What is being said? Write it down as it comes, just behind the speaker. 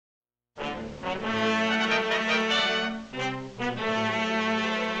Up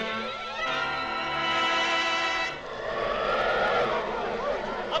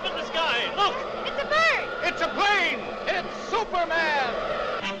in the sky, look! It's a bird! It's a plane! It's Superman!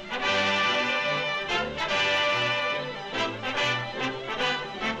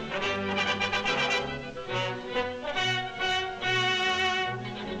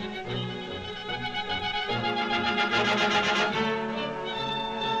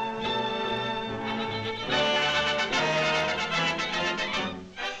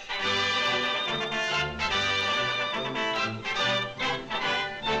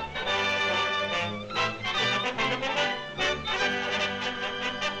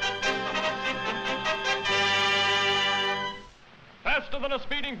 Faster than a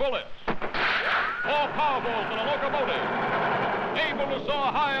speeding bullet, more powerful than a locomotive, able to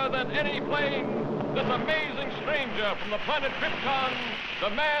soar higher than any plane, this amazing stranger from the planet Krypton, the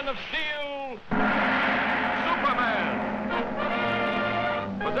Man of Steel, Superman.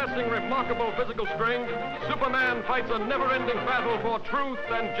 Possessing remarkable physical strength, Superman fights a never-ending battle for truth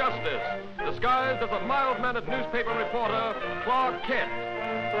and justice, disguised as a mild-mannered newspaper reporter, Clark Kent.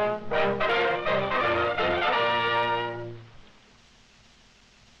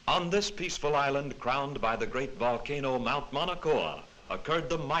 On this peaceful island crowned by the great volcano Mount Mauna Kea occurred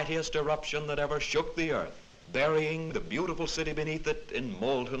the mightiest eruption that ever shook the earth, burying the beautiful city beneath it in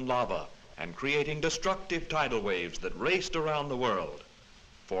molten lava and creating destructive tidal waves that raced around the world.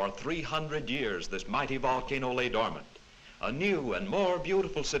 For 300 years, this mighty volcano lay dormant. A new and more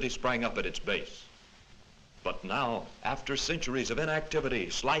beautiful city sprang up at its base. But now, after centuries of inactivity,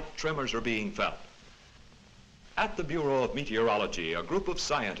 slight tremors are being felt. At the Bureau of Meteorology, a group of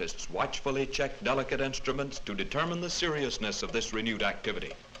scientists watchfully check delicate instruments to determine the seriousness of this renewed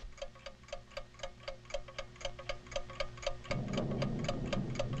activity.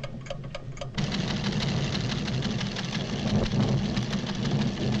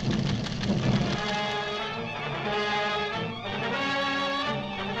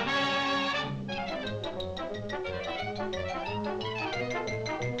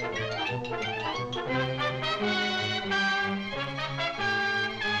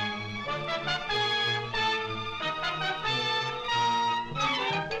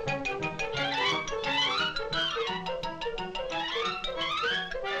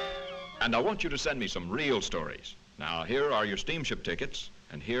 And I want you to send me some real stories. Now, here are your steamship tickets,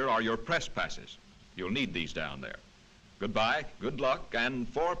 and here are your press passes. You'll need these down there. Goodbye, good luck, and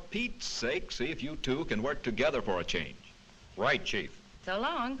for Pete's sake, see if you two can work together for a change. Right, Chief. So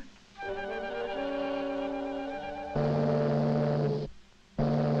long.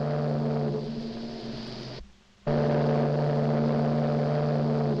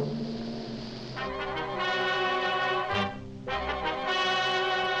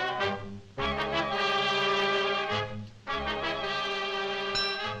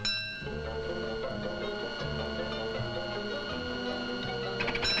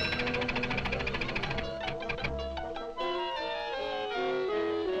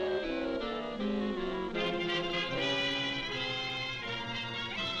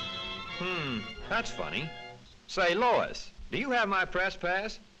 That's funny. Say, Lois, do you have my press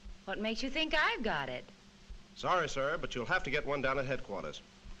pass? What makes you think I've got it? Sorry, sir, but you'll have to get one down at headquarters.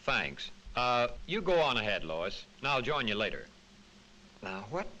 Thanks. You go on ahead, Lois, and I'll join you later. Now,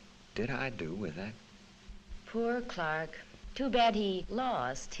 what did I do with that? Poor Clark. Too bad he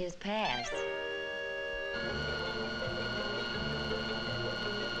lost his pass.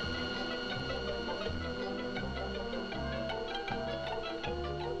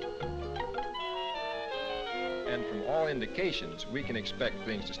 And from all indications, we can expect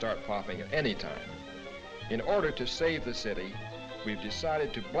things to start popping at any time. In order to save the city, we've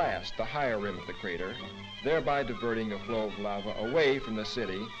decided to blast the higher rim of the crater, thereby diverting the flow of lava away from the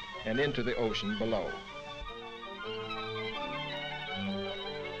city and into the ocean below.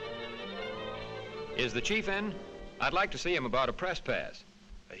 Is the chief in? I'd like to see him about a press pass.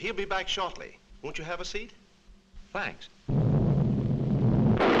 He'll be back shortly. Won't you have a seat? Thanks.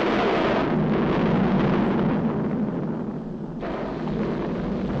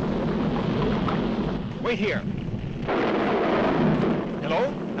 Wait here.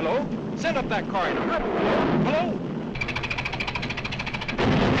 Hello? Hello? Send up that corridor. Hello?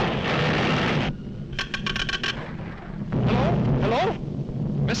 Hello? Hello?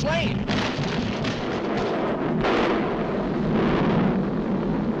 Miss Lane?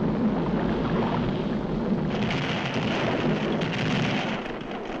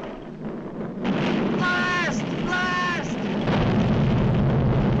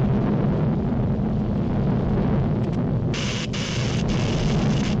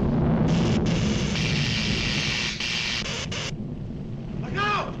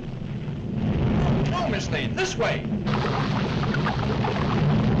 plane, this way.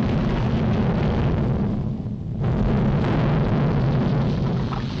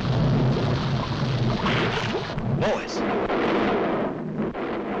 Boys.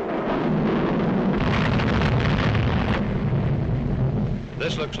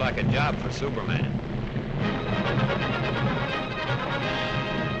 This looks like a job for Superman.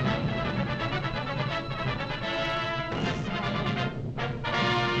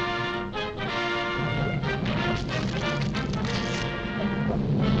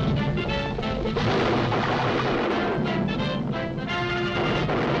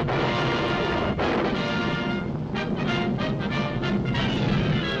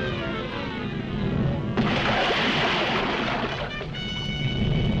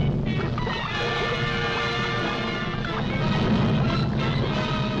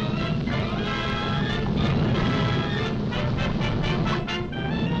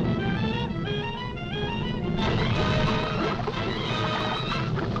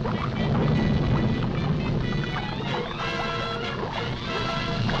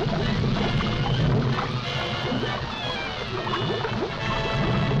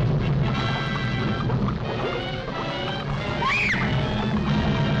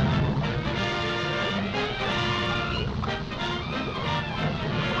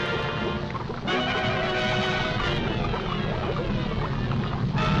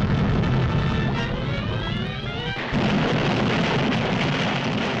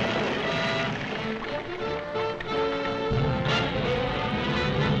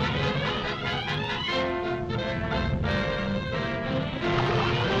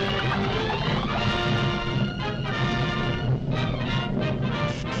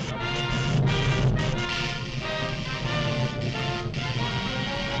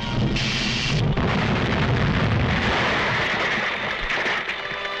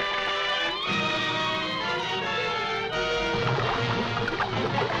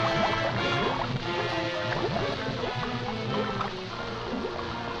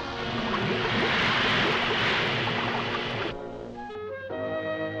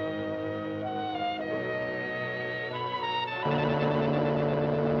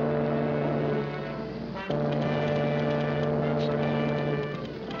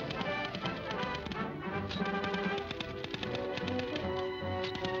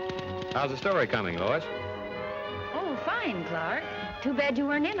 How's the story coming, Lois? Oh, fine, Clark. Too bad you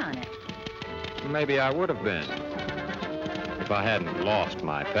weren't in on it. Maybe I would have been if I hadn't lost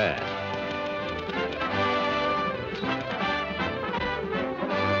my pad.